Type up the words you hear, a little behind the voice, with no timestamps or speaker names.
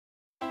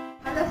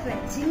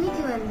Friends,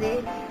 இன்னைக்கு வந்து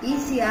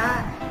ஈஸியா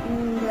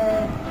இந்த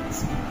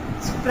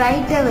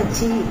ஸ்ப்ரைட்டை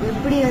வச்சு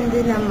எப்படி வந்து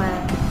நம்ம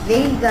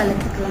வெயில்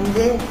காலத்துக்கு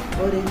வந்து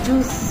ஒரு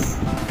ஜூஸ்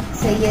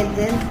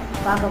செய்யறது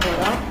பார்க்க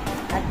போறோம்.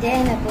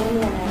 தேவையான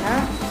பொருள் என்னன்னா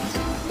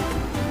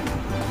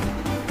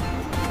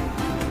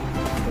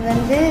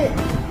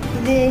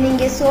இது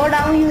நீங்க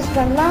சோடாவும் யூஸ்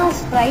பண்ணலாம்,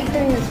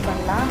 ஸ்ப்ரைட்டும் யூஸ்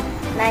பண்ணலாம்.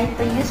 நான்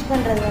இப்போ யூஸ்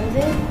பண்றது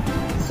வந்து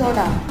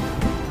சோடா.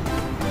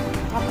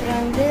 அப்புறம்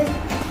வந்து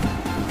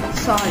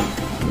சால்ட்,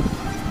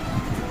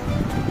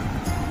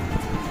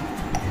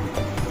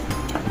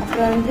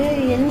 அப்புறம் வந்து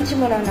எலுமிச்சை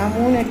மிளகா நான்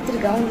 3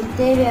 எடுத்துருக்கேன். உங்களுக்கு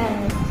தேவையான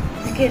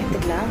இதுக்கு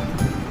எடுத்துக்கலாம்.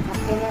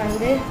 அப்புறமா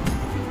வந்து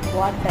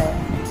வாட்டர்,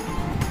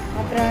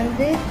 அப்புறம்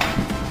வந்து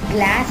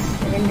கிளாஸ்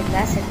 2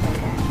 கிளாஸ்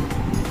எடுத்துருக்கேன்.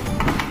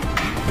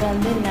 அப்புறம்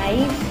வந்து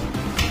நைஃப்,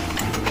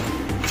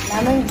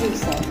 லெமன்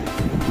ஜூஸர்.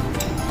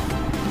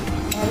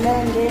 அதில்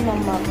வந்து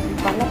நம்ம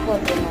பண்ண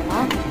போகிறது என்னன்னா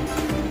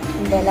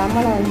இந்த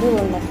லெமனை வந்து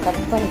ஒன்று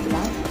கட்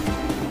பண்ணிக்கலாம்.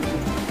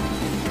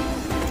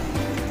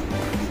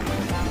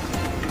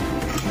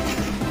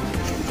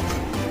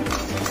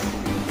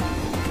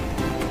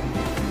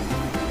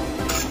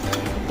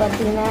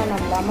 பார்த்தீங்கன்னா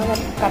நம்ம லெமனை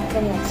கட்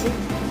பண்ணி வச்சு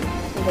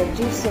இந்த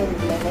ஜூஸ்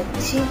இதில்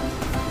வச்சு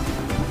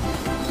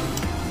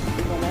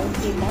இந்த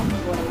நவுத்திலாம்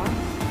போடலாம்.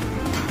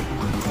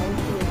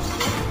 நவுத்தி வச்சு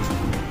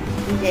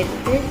இதை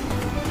எடுத்து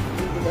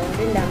இதில்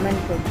வந்து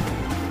லெமன் போட்டு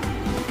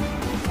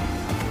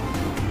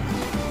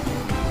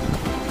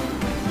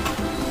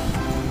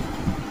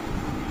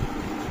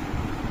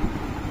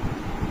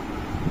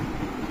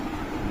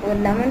ஒரு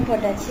லெமன்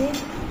போட்டாச்சு.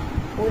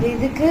 ஒரு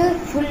இதுக்கு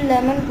ஃபுல்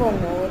லெமன்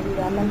போடணும், ஒரு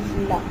லெமன்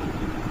ஃபுல்லாக.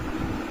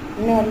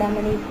 இன்னொரு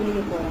லெமனையும்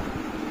புளிய போகிறோம்.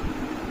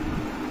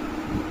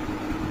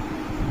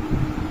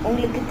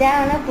 உங்களுக்கு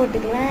தேவைன்னா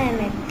போட்டுக்கலாம்,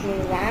 எனக்கு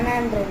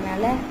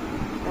வேணான்றதுனால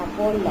நான்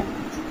போடல,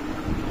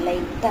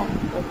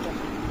 லைட்டாக போட்டேன்.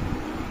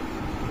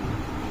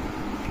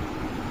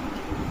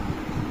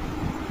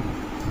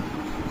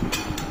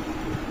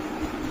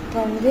 இப்போ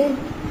வந்து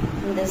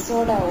இந்த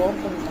சோடா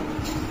ஓப்பன் பண்ணி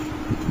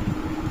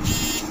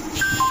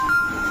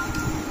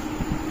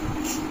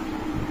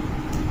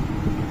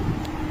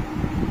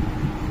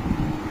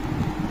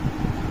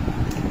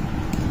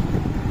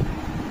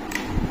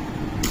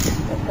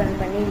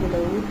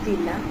இதில்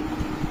ஊற்றிடலாம்.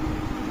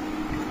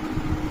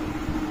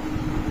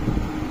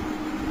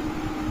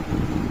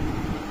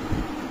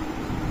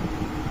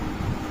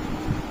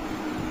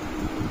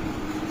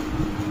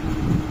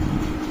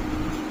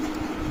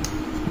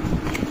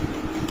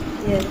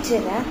 இதை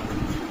வச்சுறேன்.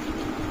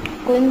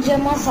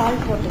 கொஞ்சமாக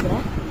சால்ட்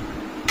போட்டுக்கிறேன்.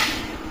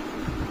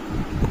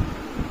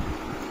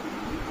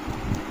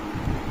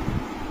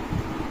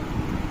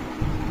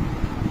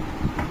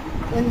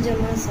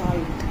 கொஞ்சமாக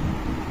சால்ட்.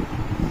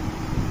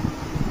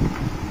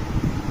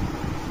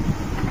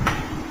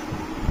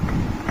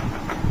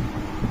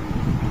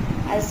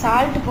 அது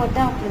சால்ட்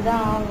போட்டால்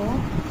அப்படிதான் ஆகும்.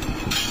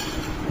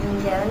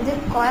 நீங்கள் வந்து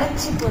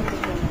குறைச்சி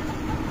போட்டுக்கணும்.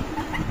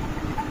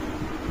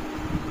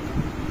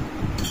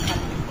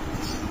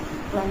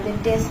 வந்து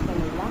டேஸ்ட்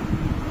பண்ணிடலாம்.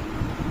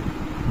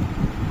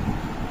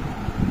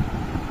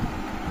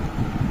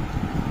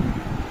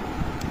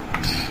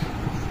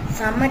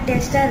 செம்ம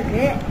டேஸ்டாக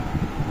இருக்கு.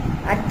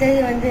 அடுத்தது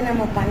வந்து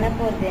நம்ம பண்ண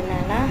போகிறது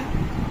என்னன்னா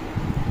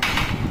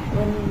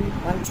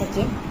ஒன்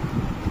செகண்ட்.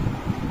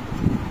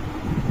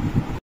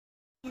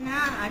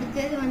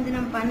 அடுத்தது வந்து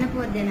நம்ம பண்ண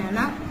போகிறது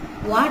என்னன்னா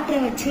வாட்டரை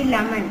வச்சு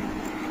லெமன்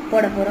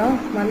போட போகிறோம்.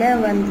 முதல்ல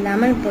வந்து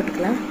லெமன்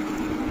போட்டுக்கலாம்.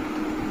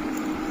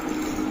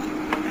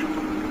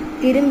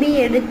 திரும்பி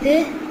எடுத்து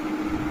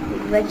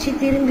வச்சு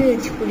திரும்பி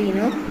வச்சு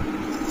புளியணும்.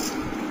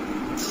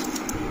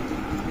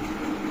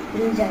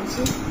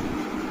 புளிஞ்சாச்சு.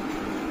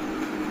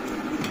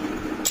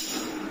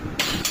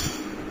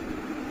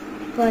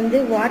 இப்போ வந்து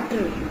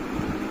வாட்டர்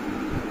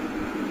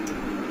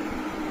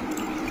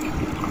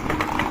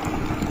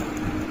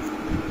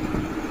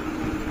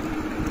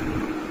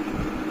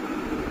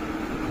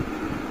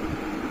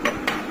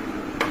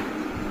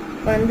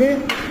வந்து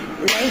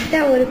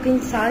லைட்டாக ஒரு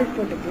பிஞ்ச் சால்ட்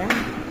போட்டுக்கலாம்.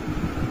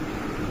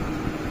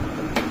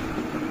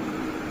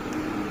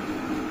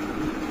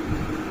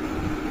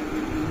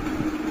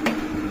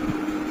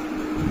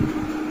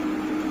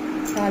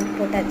 சால்ட்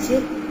போட்டாச்சு.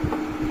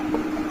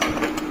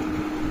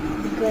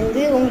 இதுக்கு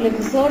வந்து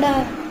உங்களுக்கு சோடா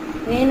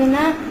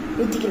வேணும்னா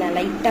ஊற்றிக்கலாம்,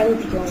 லைட்டாக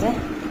ஊற்றிக்கோங்க.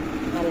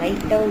 நான்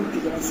லைட்டாக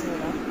ஊற்றிக்கிறேன்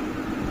சோடா.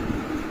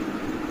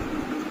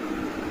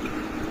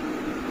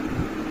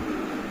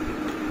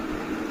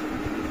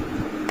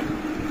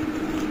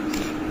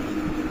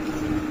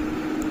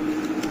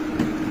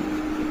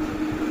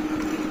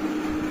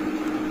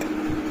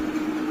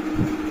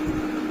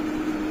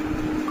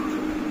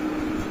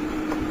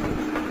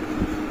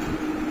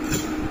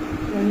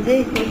 வந்து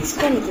மிக்ஸ்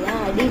பண்ணிக்கலாம்.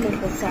 அடியில்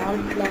இருக்க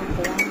சால்ட்லாம்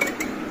அப்போதான்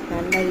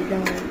நல்லா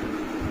இதான்.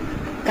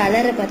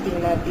 கலரை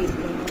பார்த்தீங்களா அப்படி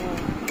இருக்குங்க.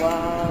 வா,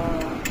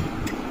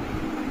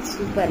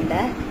 சூப்பர்ல.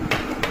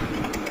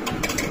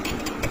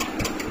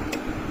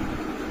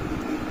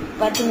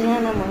 பார்த்தீங்கன்னா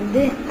நம்ம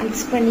வந்து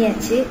மிக்ஸ்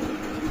பண்ணியாச்சு.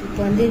 இப்போ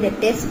வந்து இதை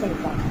டேஸ்ட்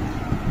பண்ணிக்கலாம்.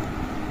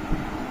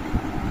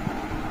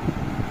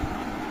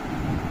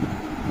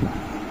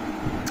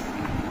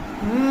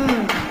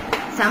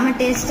 செம்ம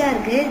டேஸ்ட்டாக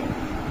இருக்குது.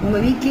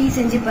 உங்கள் வீட்லேயும்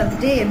செஞ்சு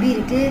பார்த்துட்டு எப்படி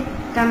இருக்குது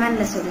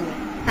கமெண்டில் சொல்லுங்கள்.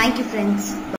 Thank you friends.